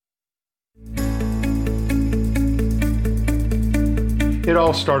It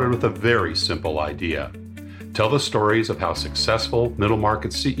all started with a very simple idea. Tell the stories of how successful middle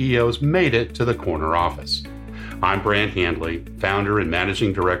market CEOs made it to the corner office. I'm Brant Handley, founder and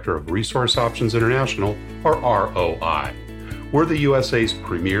managing director of Resource Options International, or ROI. We're the USA's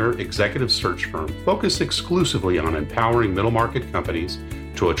premier executive search firm focused exclusively on empowering middle market companies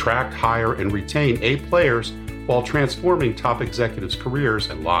to attract, hire, and retain A players while transforming top executives' careers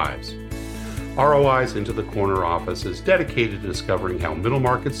and lives. ROI's Into the Corner office is dedicated to discovering how middle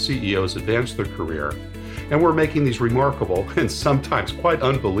market CEOs advance their career, and we're making these remarkable and sometimes quite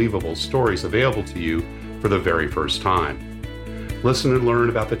unbelievable stories available to you for the very first time. Listen and learn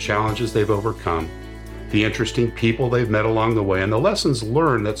about the challenges they've overcome, the interesting people they've met along the way, and the lessons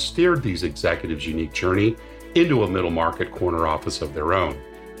learned that steered these executives' unique journey into a middle market corner office of their own.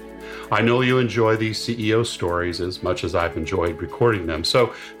 I know you enjoy these CEO stories as much as I've enjoyed recording them,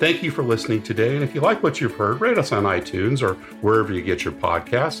 so thank you for listening today. And if you like what you've heard, rate us on iTunes or wherever you get your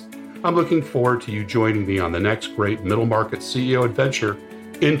podcasts. I'm looking forward to you joining me on the next great middle market CEO adventure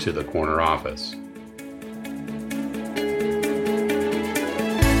into the corner office.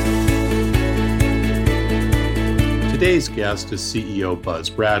 Today's guest is CEO Buzz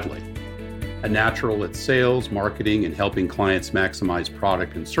Bradley. A natural at sales, marketing, and helping clients maximize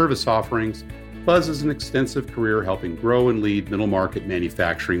product and service offerings, Buzz has an extensive career helping grow and lead middle market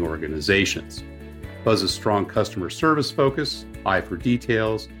manufacturing organizations. Buzz's strong customer service focus, eye for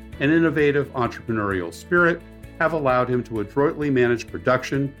details, and innovative entrepreneurial spirit have allowed him to adroitly manage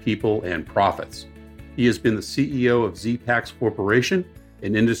production, people, and profits. He has been the CEO of Z-Packs Corporation,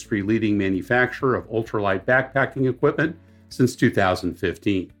 an industry-leading manufacturer of ultralight backpacking equipment, since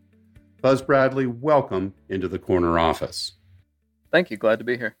 2015. Buzz Bradley, welcome into the corner office. Thank you. Glad to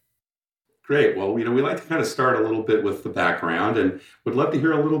be here. Great. Well, we like to kind of start a little bit with the background and would love to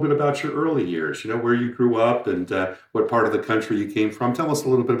hear a little bit about your early years, where you grew up and what part of the country you came from. Tell us a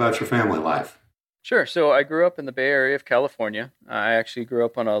little bit about your family life. Sure. So I grew up in the Bay Area of California. I actually grew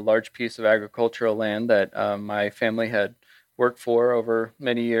up on a large piece of agricultural land that my family had worked for over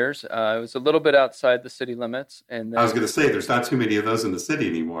many years. It was a little bit outside the city limits. And then, I was going to say, there's not too many of those in the city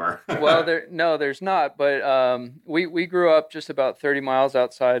anymore. Well, there's not. But we grew up just about 30 miles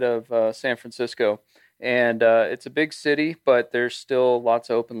outside of San Francisco. And it's a big city, but there's still lots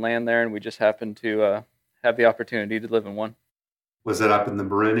of open land there. And we just happened to have the opportunity to live in one. Was it up in the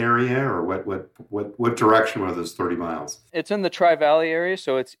Marin area, or what direction were those 30 miles? It's in the Tri-Valley area,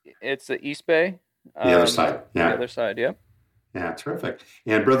 so it's the East Bay. The other side, yeah. The other side, yeah. Yeah, terrific.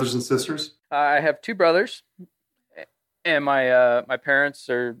 And brothers and sisters? I have two brothers, and my parents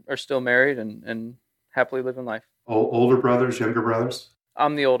are still married and happily living life. Older brothers, younger brothers?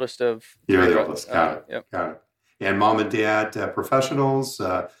 I'm the oldest of. You're the oldest. Got it. Yep. Got it. And mom and dad, professionals?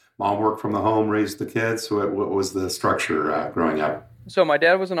 Mom worked from the home, raised the kids. What was the structure growing up? So my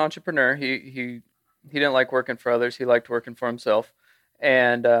dad was an entrepreneur. He didn't like working for others. He liked working for himself.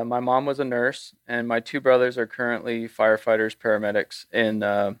 And my mom was a nurse, and my two brothers are currently firefighters, paramedics in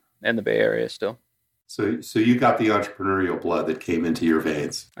the Bay Area still. So you got the entrepreneurial blood that came into your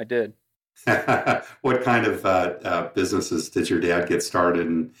veins. I did. What kind of businesses did your dad get started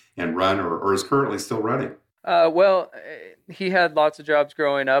and run, or is currently still running? Well, he had lots of jobs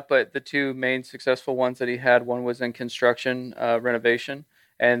growing up, but the two main successful ones that he had, one was in construction, renovation.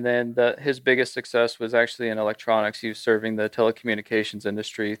 And then his biggest success was actually in electronics. He was serving the telecommunications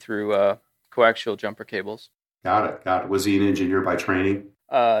industry through coaxial jumper cables. Got it. Was he an engineer by training?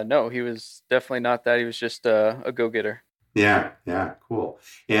 No, he was definitely not that. He was just a go-getter. Yeah, cool.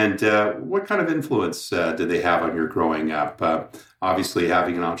 And what kind of influence did they have on your growing up? Obviously,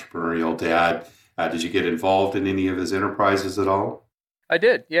 having an entrepreneurial dad, did you get involved in any of his enterprises at all? I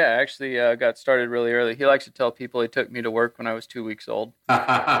did. Yeah, I actually got started really early. He likes to tell people he took me to work when I was 2 weeks old.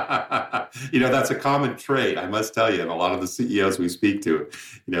 That's a common trait, I must tell you. And a lot of the CEOs we speak to,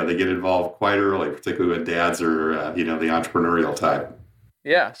 they get involved quite early, particularly when dads are, the entrepreneurial type.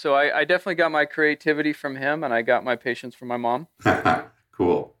 Yeah, so I definitely got my creativity from him, and I got my patience from my mom.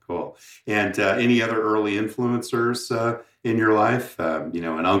 Cool. And any other early influencers in your life?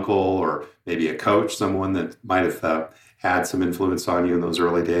 An uncle or maybe a coach, someone that might have had some influence on you in those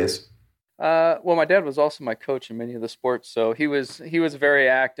early days? Well, my dad was also my coach in many of the sports, so he was very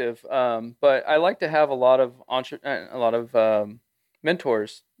active. But I like to have a lot of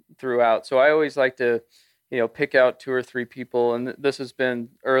mentors throughout. So I always like to, pick out 2 or 3 people, and this has been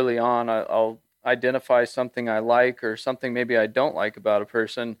early on. I'll identify something I like or something maybe I don't like about a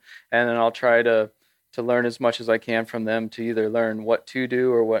person, and then I'll try to learn as much as I can from them to either learn what to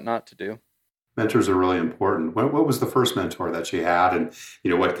do or what not to do. Mentors are really important. What was the first mentor that you had, and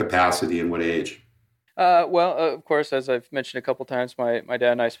what capacity and what age? Of course, as I've mentioned a couple times, my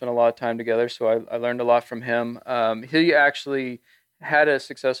dad and I spent a lot of time together, so I learned a lot from him. He actually had a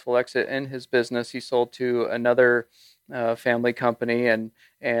successful exit in his business. He sold to another family company, and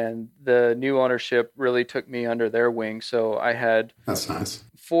the new ownership really took me under their wing. So I had That's nice.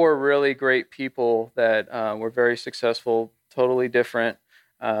 four really great people that were very successful, totally different,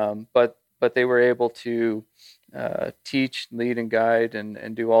 but they were able to teach, lead, and guide,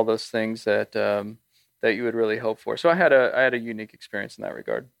 and do all those things that you would really hope for. So I had a unique experience in that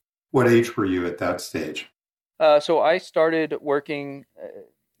regard. What age were you at that stage? So I started working.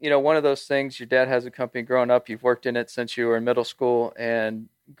 One of those things. Your dad has a company growing up. You've worked in it since you were in middle school, and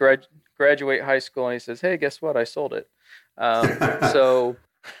graduate high school, and he says, "Hey, guess what? I sold it."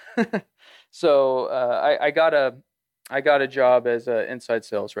 So, I got a job as an inside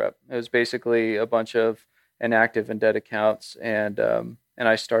sales rep. It was basically a bunch of inactive and dead accounts, and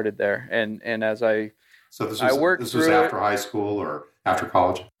I started there. And as So this I was worked this was through after high school or after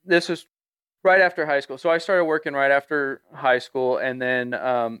college? this was right after high school. So I started working right after high school, and then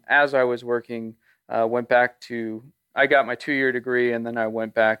as I was working, went back to I got my 2-year degree, and then I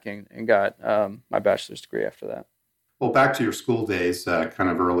went back and got my bachelor's degree after that. Well, back to your school days, kind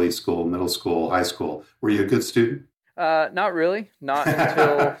of early school, middle school, high school. Were you a good student? Not really. Not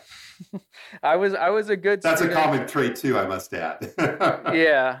until I was a good That's student. a common trait too, I must add.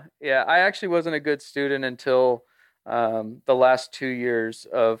 Yeah. I actually wasn't a good student until the last 2 years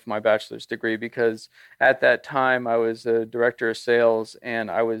of my bachelor's degree, because at that time I was a director of sales, and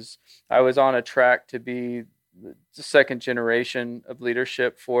I was on a track to be the second generation of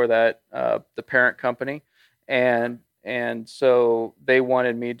leadership for that the parent company, and so they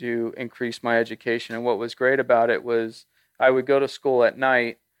wanted me to increase my education. And what was great about it was I would go to school at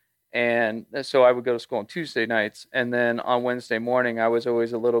night, and so I would go to school on Tuesday nights, and then on Wednesday morning I was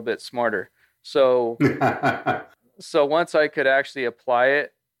always a little bit smarter. So once I could actually apply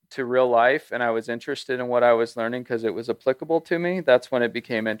it to real life, and I was interested in what I was learning because it was applicable to me, that's when it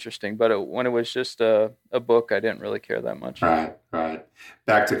became interesting. But when it was just a book, I didn't really care that much. Right.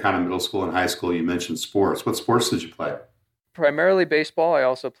 Back to kind of middle school and high school, you mentioned sports. What sports did you play? Primarily baseball. I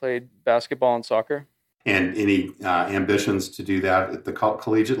also played basketball and soccer. And any ambitions to do that at the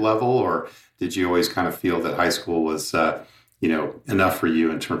collegiate level, or did you always kind of feel that high school was, enough for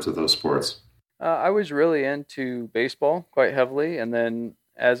you in terms of those sports? I was really into baseball quite heavily, and then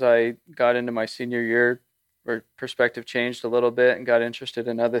as I got into my senior year, perspective changed a little bit and got interested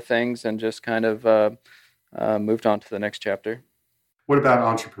in other things, and just kind of moved on to the next chapter. What about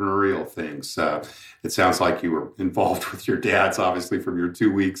entrepreneurial things? It sounds like you were involved with your dad's, obviously, from your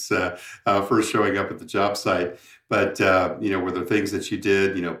 2 weeks first showing up at the job site. But, were there things that you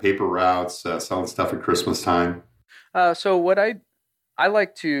did, paper routes, selling stuff at Christmas time? So what I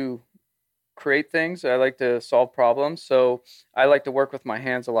like to create things. I like to solve problems. So I like to work with my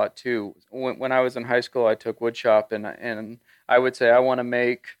hands a lot too. When I was in high school, I took woodshop, and I would say I want to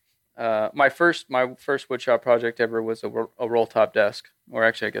make my first woodshop project ever was a roll top desk, or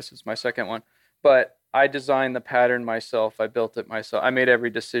actually I guess it's my second one. But I designed the pattern myself. I built it myself. I made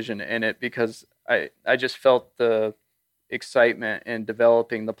every decision in it because I just felt the excitement in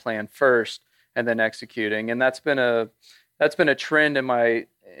developing the plan first and then executing. And that's been a trend in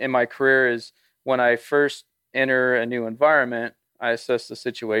my career. Is when I first enter a new environment, I assess the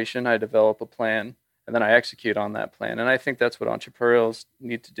situation, I develop a plan, and then I execute on that plan. And I think that's what entrepreneurs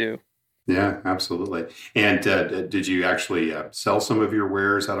need to do. Yeah, absolutely. And did you actually sell some of your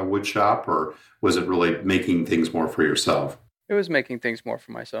wares at a wood shop, or was it really making things more for yourself? It was making things more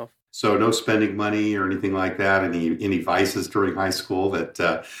for myself. So no spending money or anything like that? Any vices during high school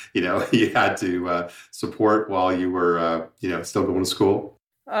that, you had to support while you were, still going to school?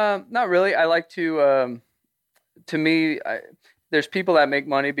 Not really. I like to me, there's people that make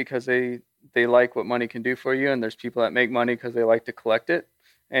money because they like what money can do for you, and there's people that make money because they like to collect it.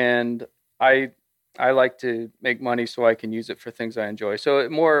 And I like to make money so I can use it for things I enjoy. So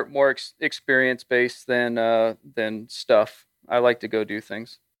more experience based than stuff. I like to go do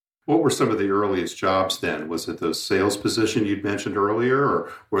things. What were some of the earliest jobs then? Was it those sales position you'd mentioned earlier,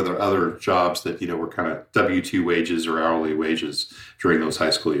 or were there other jobs that, were kind of W-2 wages or hourly wages during those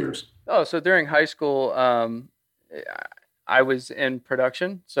high school years? Oh, so during high school, I was in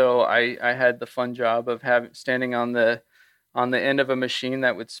production. So I had the fun job of standing on the end of a machine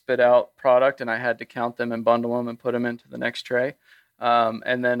that would spit out product, and I had to count them and bundle them and put them into the next tray.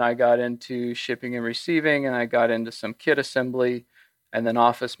 And then I got into shipping and receiving, and I got into some kit assembly, and then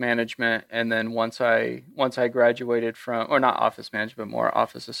office management. And then once I graduated or not office management, more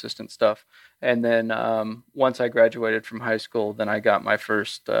office assistant stuff. And then once I graduated from high school, then I got my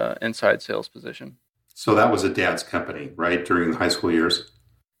first inside sales position. So that was a dad's company, right, during the high school years?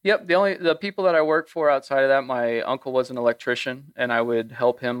 Yep, the people that I worked for outside of that, my uncle was an electrician, and I would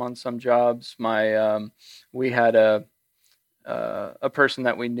help him on some jobs. My We had a person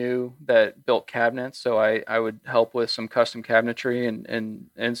that we knew that built cabinets, so I would help with some custom cabinetry and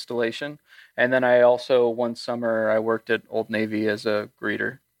installation. And then I also one summer I worked at Old Navy as a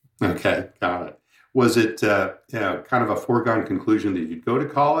greeter. Okay, got it. Was it kind of a foregone conclusion that you'd go to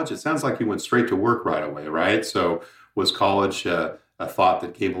college? It sounds like you went straight to work right away, right? So was college a thought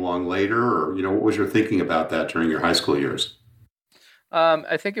that came along later, or what was your thinking about that during your high school years?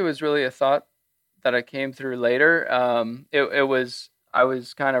 I think it was really a thought that I came through later. It was I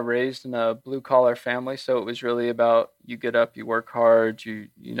was kind of raised in a blue collar family, so it was really about you get up, you work hard, you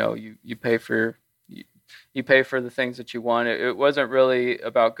pay for you, you pay for the things that you want. It wasn't really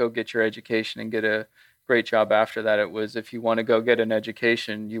about go get your education and get a great job after that. It was if you want to go get an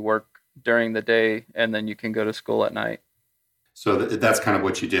education, you work during the day and then you can go to school at night. So that's kind of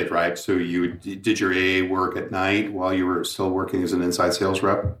what you did, right? So you did your AA work at night while you were still working as an inside sales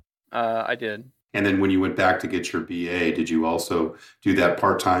rep? I did. And then when you went back to get your BA, did you also do that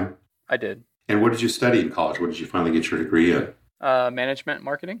part-time? I did. And what did you study in college? What did you finally get your degree in? Management and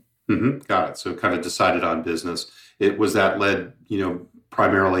marketing. Got it. So kind of decided on business. It was that led,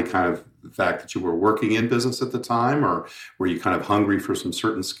 primarily kind of the fact that you were working in business at the time, or were you kind of hungry for some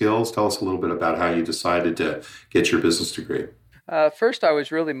certain skills? Tell us a little bit about how you decided to get your business degree. First, I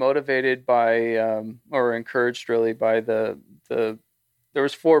was really motivated by, or encouraged really by the. There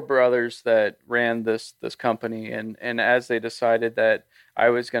was four brothers that ran this company, and as they decided that I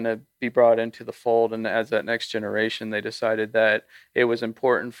was going to be brought into the fold, and as that next generation, they decided that it was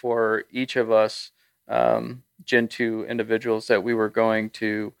important for each of us, Gen 2 individuals, that we were going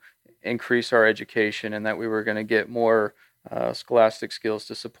to increase our education and that we were going to get more scholastic skills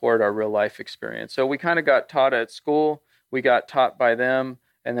to support our real life experience. So we kind of got taught at school, we got taught by them,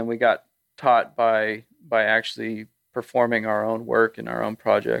 and then we got taught by actually performing our own work and our own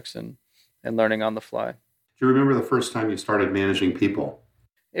projects and learning on the fly. Do you remember the first time you started managing people?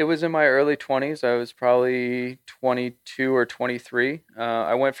 It was in my early 20s. I was probably 22 or 23.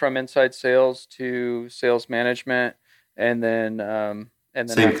 I went from inside sales to sales management, and then Same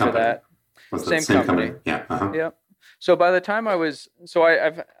after company. that, Was that same same company. company? Yeah. Uh-huh. Yeah. So by the time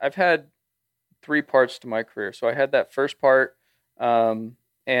I've had three parts to my career. So I had that first part,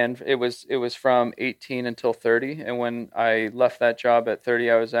 and it was from 18 until 30. And when I left that job at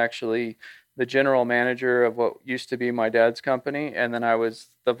 30, I was actually the general manager of what used to be my dad's company, and then I was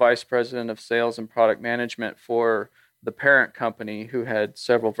the vice president of sales and product management for the parent company, who had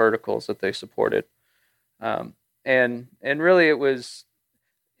several verticals that they supported. And really, it was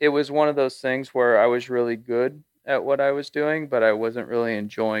one of those things where I was really good at what I was doing, but I wasn't really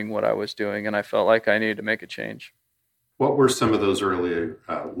enjoying what I was doing, and I felt like I needed to make a change. What were some of those early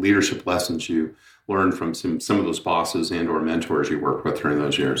leadership lessons you learned from some of those bosses and or mentors you worked with during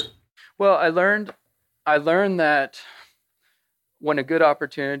those years? Well, I learned that when a good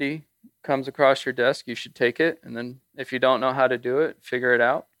opportunity comes across your desk, you should take it, and then if you don't know how to do it, figure it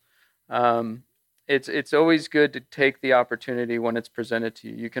out. It's always good to take the opportunity when it's presented to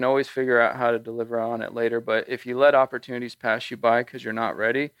you. You can always figure out how to deliver on it later, but if you let opportunities pass you by because you're not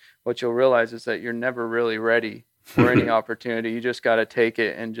ready, what you'll realize is that you're never really ready for any opportunity. You just got to take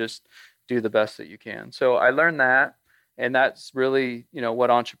it and just do the best that you can. So I learned that, and that's really,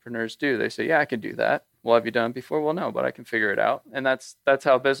 what entrepreneurs do. They say, yeah, I can do that. Well, have you done it before? Well, no, but I can figure it out. And that's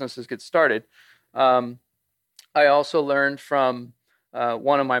how businesses get started. I also learned from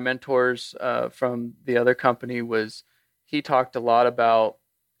one of my mentors from the other company. He talked a lot about,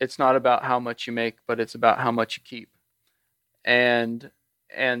 it's not about how much you make, but it's about how much you keep. And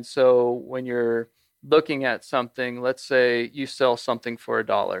so when you're looking at something, let's say you sell something for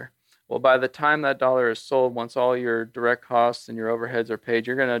 $1. Well, by the time that dollar is sold, once all your direct costs and your overheads are paid,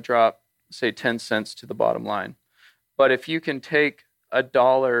 you're going to drop, say, 10 cents to the bottom line. But if you can take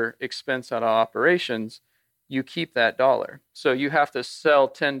 $1 expense out of operations, you keep that dollar. So you have to sell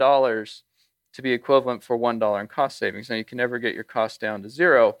 $10 to be equivalent for $1 in cost savings. Now, you can never get your costs down to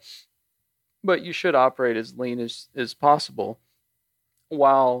zero, but you should operate as lean as possible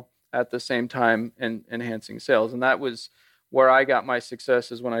while at the same time enhancing sales. And that was where I got my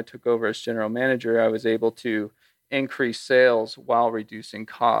success, is when I took over as general manager. I was able to increase sales while reducing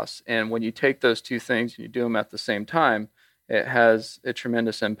costs. And when you take those two things and you do them at the same time, it has a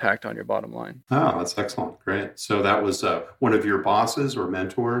tremendous impact on your bottom line. Oh, that's excellent. Great. So that was one of your bosses or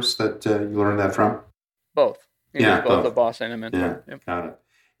mentors that you learned that from? Both. Yeah, both a boss and a mentor. Yeah, Yep. got it.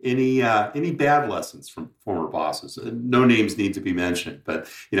 Any bad lessons from former bosses? No names need to be mentioned, but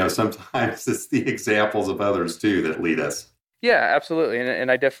sometimes it's the examples of others too that lead us. Yeah, absolutely,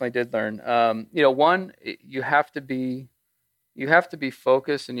 and I definitely did learn. One, you have to be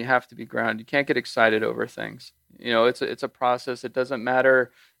focused and you have to be grounded. You can't get excited over things. It's a process. It doesn't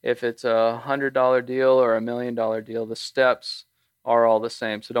matter if it's $100 deal or $1 million deal. The steps are all the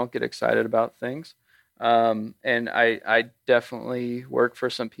same. So don't get excited about things. And I definitely worked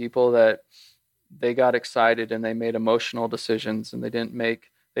for some people that they got excited and they made emotional decisions, and they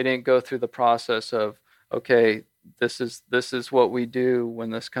didn't go through the process of, okay, this is what we do when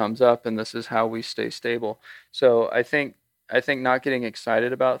this comes up, and this is how we stay stable. So I think not getting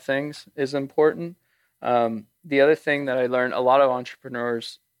excited about things is important. The other thing that I learned, a lot of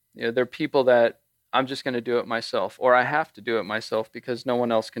entrepreneurs, they're people that I'm just going to do it myself, or I have to do it myself because no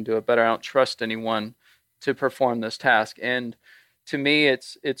one else can do it better. I don't trust anyone to perform this task. And to me,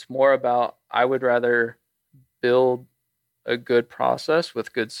 it's more about, I would rather build a good process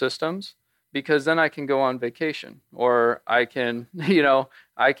with good systems, because then I can go on vacation, or I can,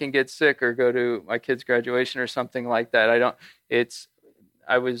 I can get sick or go to my kid's graduation or something like that.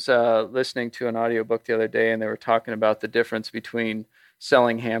 I was listening to an audiobook the other day, and they were talking about the difference between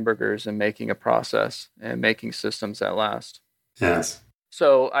selling hamburgers and making a process and making systems that last. Yes.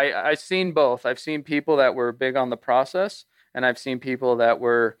 So I've seen both. I've seen people that were big on the process, and I've seen people that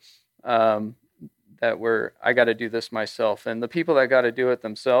were, I got to do this myself. And the people that got to do it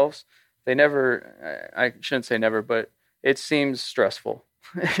themselves, they never, I shouldn't say never, but it seems stressful.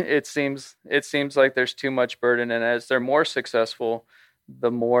 It seems like there's too much burden. And as they're more successful,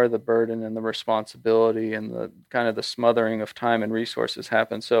 the more the burden and the responsibility and the kind of the smothering of time and resources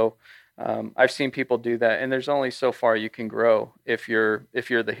happen. So I've seen people do that, and there's only so far you can grow if you're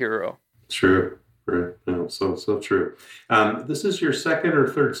the hero. True. No, so true. This is your second or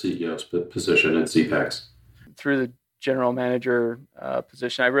third CEO's position at ZPAX. Through the general manager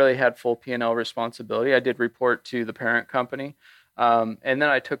position, I really had full P&L responsibility. I did report to the parent company, and then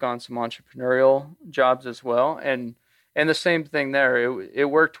I took on some entrepreneurial jobs as well. And the same thing there. It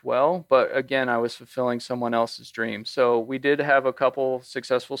worked well, but again, I was fulfilling someone else's dream. So we did have a couple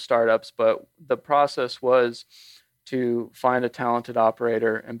successful startups, but the process was to find a talented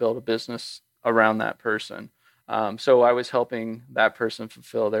operator and build a business around that person. So I was helping that person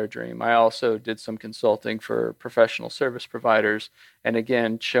fulfill their dream. I also did some consulting for professional service providers, and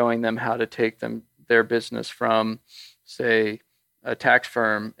again, showing them how to take their business from, say, a tax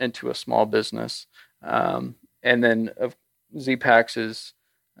firm into a small business. And then ZPAX is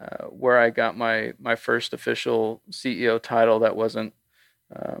where I got my first official CEO title that wasn't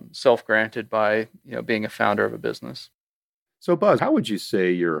self-granted by being a founder of a business. So Buzz, how would you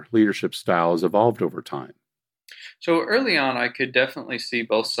say your leadership style has evolved over time? So early on, I could definitely see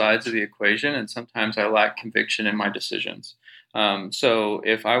both sides of the equation, and sometimes I lacked conviction in my decisions. So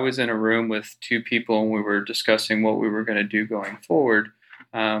if I was in a room with two people and we were discussing what we were going to do going forward,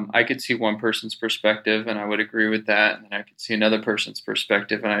 I could see one person's perspective and I would agree with that. And then I could see another person's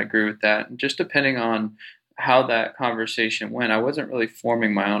perspective and I agree with that. And just depending on how that conversation went, I wasn't really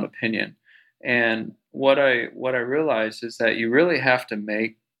forming my own opinion. And what I realized is that you really have to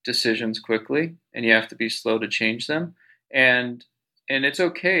make decisions quickly and you have to be slow to change them. And it's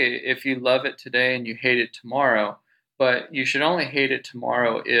okay if you love it today and you hate it tomorrow, but you should only hate it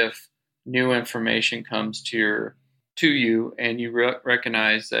tomorrow if new information comes to you and you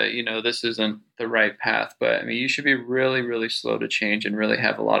recognize that this isn't the right path. But I mean, you should be really, really slow to change and really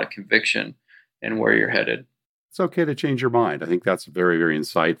have a lot of conviction in where you're headed. It's okay to change your mind. I think that's very, very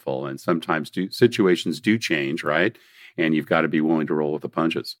insightful. And sometimes situations do change, right? And you've got to be willing to roll with the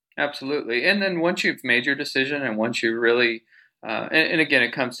punches. Absolutely. And then once you've made your decision and once you really, and again,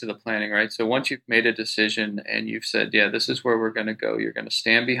 it comes to the planning, right? So once you've made a decision and you've said, yeah, this is where we're going to go, you're going to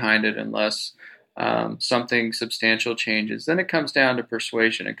stand behind it unless something substantial changes. Then it comes down to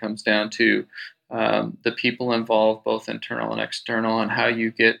persuasion. It comes down to the people involved, both internal and external, and how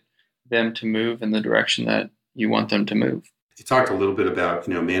you get them to move in the direction that you want them to move. You talked a little bit about,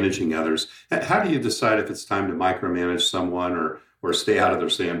 managing others. How do you decide if it's time to micromanage someone or stay out of their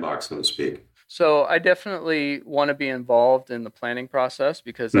sandbox, so to speak? So I definitely want to be involved in the planning process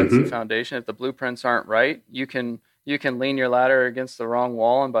because that's the foundation. If the blueprints aren't right, you can lean your ladder against the wrong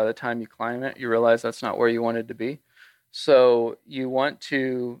wall, and by the time you climb it, you realize that's not where you wanted to be. So you want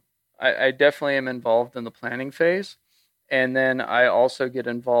to, I definitely am involved in the planning phase. And then I also get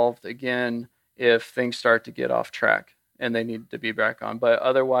involved again if things start to get off track and they need to be back on. But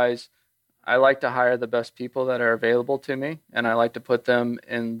otherwise, I like to hire the best people that are available to me, and I like to put them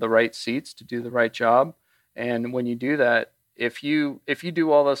in the right seats to do the right job. And when you do that, if you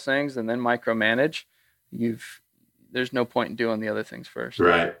do all those things and then micromanage, there's no point in doing the other things first.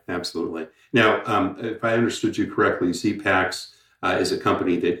 Right, absolutely. Now, if I understood you correctly, Z-Packs is a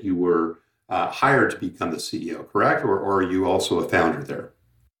company that you were hired to become the CEO, correct? Or are you also a founder there?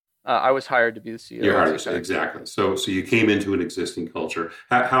 I was hired to be the CEO. You're hired, exactly. So you came into an existing culture.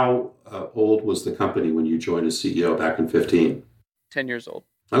 How old was the company when you joined as CEO back in 15? 10 years old.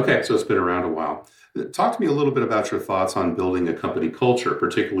 Okay, so it's been around a while. Talk to me a little bit about your thoughts on building a company culture,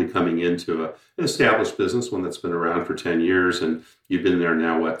 particularly coming into an established business, one that's been around for 10 years, and you've been there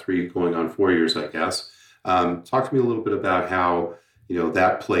now, what, 3 going on 4 years, I guess. Talk to me a little bit about how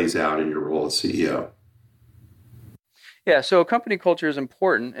that plays out in your role as CEO. Yeah, so a company culture is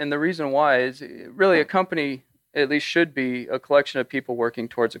important, and the reason why is really a company at least should be a collection of people working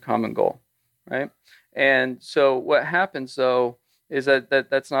towards a common goal, right? And so what happens though is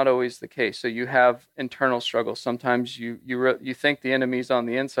that's not always the case. So you have internal struggles. Sometimes you think the enemy's on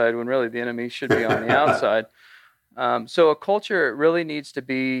the inside when really the enemy should be on the outside. So a culture really needs to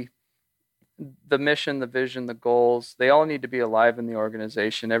be the mission, the vision, the goals. They all need to be alive in the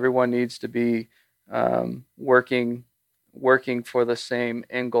organization. Everyone needs to be working for the same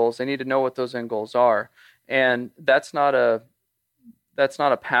end goals. They need to know what those end goals are, and that's not a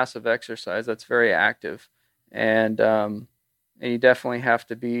passive exercise. That's very active, and you definitely have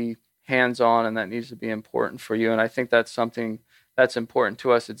to be hands-on, and that needs to be important for you. And I think that's something that's important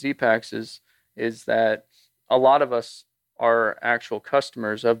to us at Z-Packs is that a lot of us are actual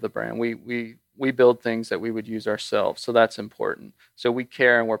customers of the brand. We build things that we would use ourselves, so that's important. So we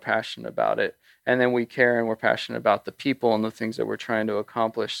care and we're passionate about it, and then we care and we're passionate about the people and the things that we're trying to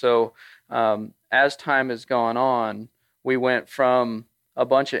accomplish. So as time has gone on, we went from a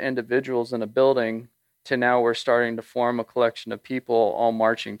bunch of individuals in a building to now we're starting to form a collection of people all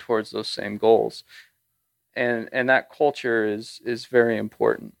marching towards those same goals. And that culture is very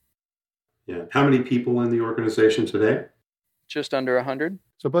important. Yeah. How many people in the organization today? Just under 100.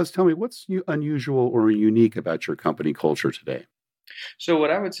 So Buzz, tell me, what's unusual or unique about your company culture today? So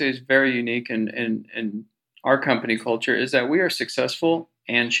what I would say is very unique in our company culture is that we are successful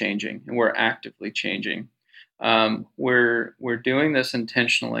and changing, and we're actively changing. We're doing this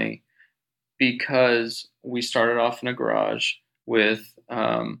intentionally because we started off in a garage with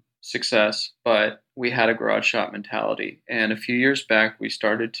success, but we had a garage shop mentality. And a few years back, we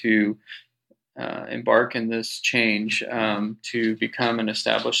started to embark in this change to become an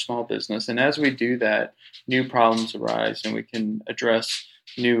established small business. And as we do that, new problems arise and we can address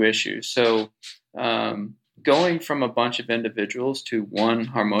new issues. So going from a bunch of individuals to one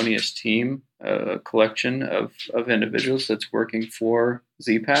harmonious team, a collection of individuals that's working for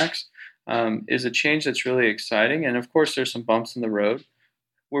Z-Packs, is a change that's really exciting. And of course, there's some bumps in the road.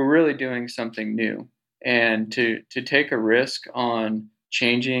 We're really doing something new. And to take a risk on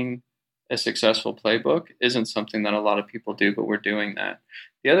changing a successful playbook isn't something that a lot of people do, but we're doing that.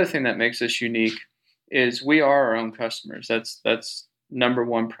 The other thing that makes us unique is we are our own customers. That's number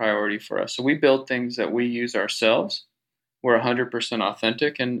one priority for us. So we build things that we use ourselves. We're 100%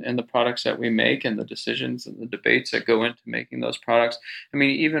 authentic in the products that we make and the decisions and the debates that go into making those products. I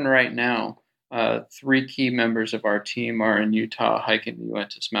mean, even right now, 3 key members of our team are in Utah hiking the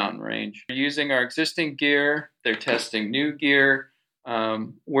Uintas Mountain Range. They're using our existing gear. They're testing new gear.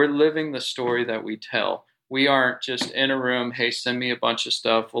 We're living the story that we tell. We aren't just in a room, hey, send me a bunch of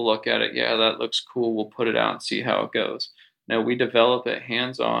stuff. We'll look at it. Yeah, that looks cool. We'll put it out and see how it goes. No, we develop it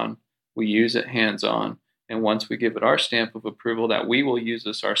hands-on. We use it hands-on. And once we give it our stamp of approval that we will use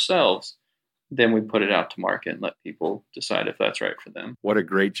this ourselves, then we put it out to market and let people decide if that's right for them. What a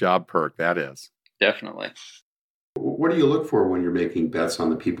great job perk that is. Definitely. What do you look for when you're making bets on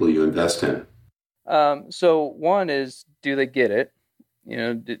the people you invest in? So one is, do they get it?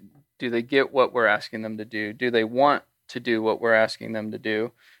 Do they get what we're asking them to do? Do they want to do what we're asking them to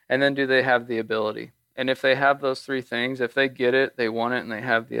do? And then do they have the ability? And if they have those 3 things, if they get it, they want it, and they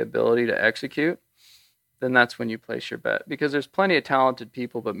have the ability to execute, then that's when you place your bet. Because there's plenty of talented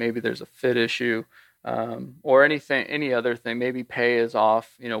people, but maybe there's a fit issue or any other thing. Maybe pay is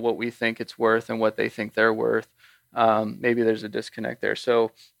off, what we think it's worth and what they think they're worth. Maybe there's a disconnect there.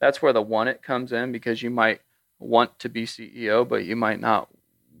 So that's where the want it comes in, because you might want to be CEO, but you might not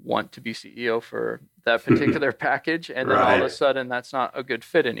want to be CEO for that particular package. And then all of a sudden that's not a good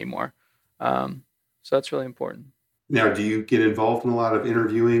fit anymore. So that's really important. Now, do you get involved in a lot of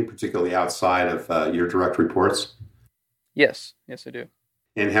interviewing, particularly outside of your direct reports? Yes, I do.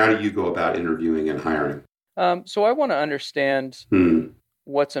 And how do you go about interviewing and hiring? So I want to understand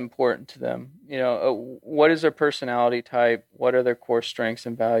what's important to them. What is their personality type? What are their core strengths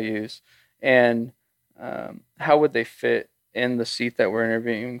and values? And how would they fit in the seat that we're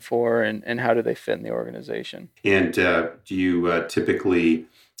interviewing for, and how do they fit in the organization. And do you typically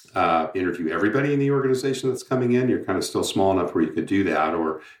interview everybody in the organization that's coming in? You're kind of still small enough where you could do that,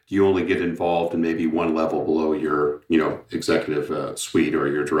 or do you only get involved in maybe one level below your, executive suite or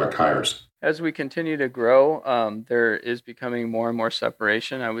your direct hires? As we continue to grow, there is becoming more and more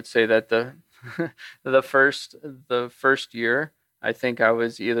separation. I would say that the first year, I think I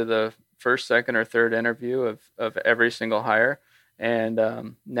was either the first, second, or third interview of every single hire,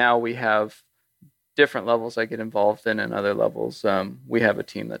 and now we have different levels I get involved in, and other levels we have a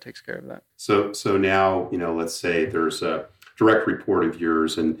team that takes care of that. So now, let's say there's a direct report of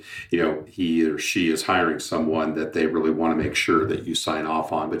yours, and he or she is hiring someone that they really want to make sure that you sign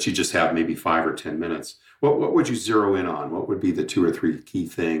off on, but you just have maybe 5 or 10 minutes. What would you zero in on? What would be the 2 or 3 key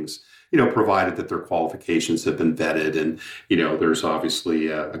things, provided that their qualifications have been vetted, and there's obviously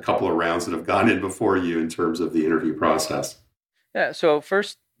a couple of rounds that have gone in before you in terms of the interview process? Yeah. So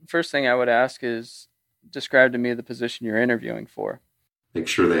first thing I would ask is, describe to me the position you're interviewing for. Make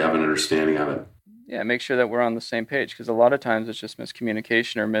sure they have an understanding of it. Yeah, make sure that we're on the same page, because a lot of times it's just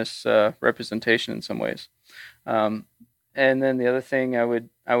miscommunication or misrepresentation in some ways. And then the other thing I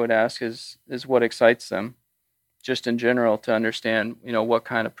would ask is what excites them, just in general, to understand what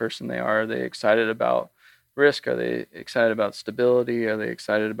kind of person they are. Are they excited about risk? Are they excited about stability? Are they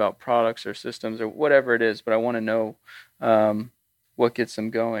excited about products or systems or whatever it is? But I want to know what gets them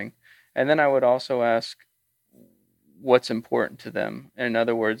going. And then I would also ask what's important to them. In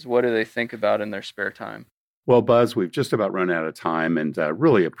other words, what do they think about in their spare time? Well, Buzz, we've just about run out of time, and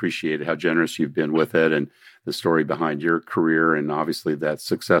really appreciate how generous you've been with it and the story behind your career and obviously that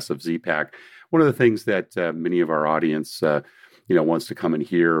success of Z-Pak. One of the things that many of our audience wants to come and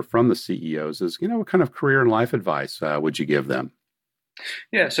hear from the CEOs is, what kind of career and life advice would you give them?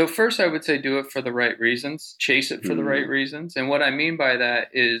 Yeah, so first I would say do it for the right reasons, chase it for the right reasons. And what I mean by that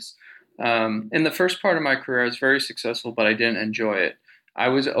is, in the first part of my career, I was very successful, but I didn't enjoy it. I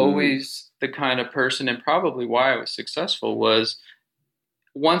was always the kind of person, and probably why I was successful was,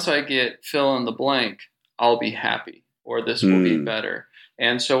 once I get fill in the blank, I'll be happy, or this will be better.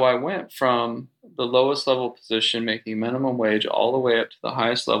 And so I went from the lowest level position, making minimum wage, all the way up to the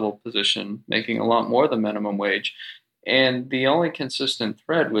highest level position, making a lot more than minimum wage. And the only consistent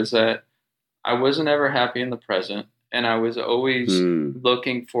thread was that I wasn't ever happy in the present, and I was always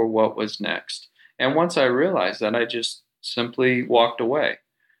looking for what was next. And once I realized that, I just simply walked away.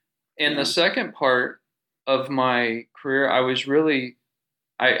 In the second part of my career, I was really,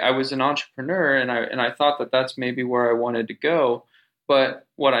 I was an entrepreneur, and I thought that that's maybe where I wanted to go. But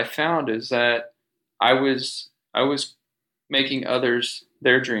what I found is that I was making others,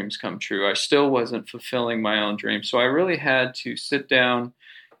 their dreams come true. I still wasn't fulfilling my own dreams. So I really had to sit down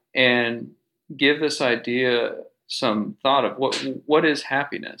and give this idea some thought of what is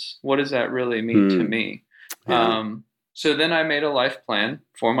happiness? What does that really mean to me? Yeah. So then I made a life plan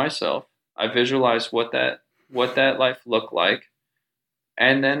for myself. I visualized what that life looked like,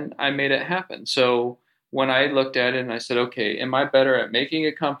 and then I made it happen. So when I looked at it and I said, okay, am I better at making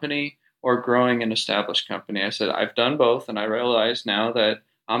a company or growing an established company? I said, I've done both, and I realize now that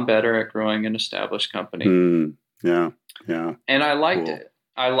I'm better at growing an established company. Yeah. And I liked it.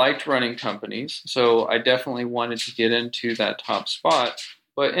 I liked running companies, so I definitely wanted to get into that top spot.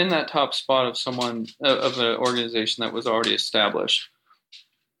 But in that top spot of an organization that was already established,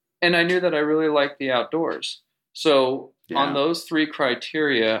 and I knew that I really liked the outdoors. So on those 3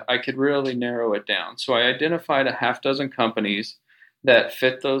 criteria, I could really narrow it down. So I identified a half dozen companies that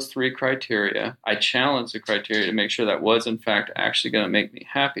fit those 3 criteria. I challenged the criteria to make sure that was, in fact, actually going to make me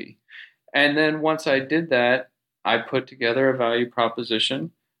happy. And then once I did that, I put together a value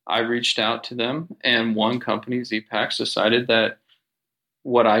proposition. I reached out to them, and one company, Z-Pak, decided that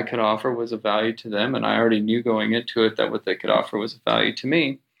what I could offer was of value to them, and I already knew going into it that what they could offer was of value to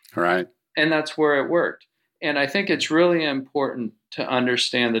me. All right. And that's where it worked. And I think it's really important to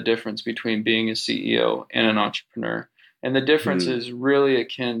understand the difference between being a CEO and an entrepreneur. And the difference is really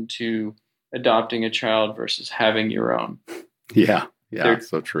akin to adopting a child versus having your own. Yeah, it's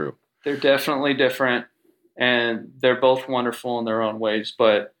so true. They're definitely different, and they're both wonderful in their own ways,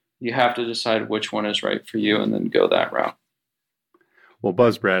 but you have to decide which one is right for you and then go that route. Well,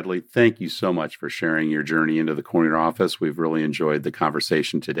 Buzz Bradley, thank you so much for sharing your journey into the corner office. We've really enjoyed the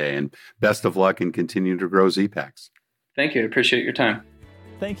conversation today, and best of luck in continuing to grow Z-Paks. Thank you. I appreciate your time.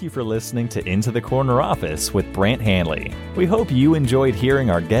 Thank you for listening to Into the Corner Office with Brant Hanley. We hope you enjoyed hearing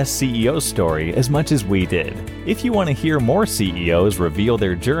our guest CEO story as much as we did. If you want to hear more CEOs reveal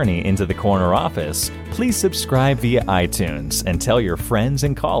their journey into the corner office, please subscribe via iTunes and tell your friends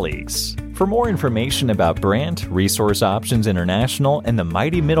and colleagues. For more information about Brant, Resource Options International, and the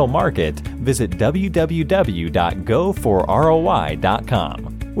mighty middle market, visit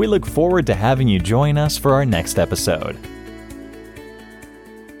www.goforroi.com. We look forward to having you join us for our next episode.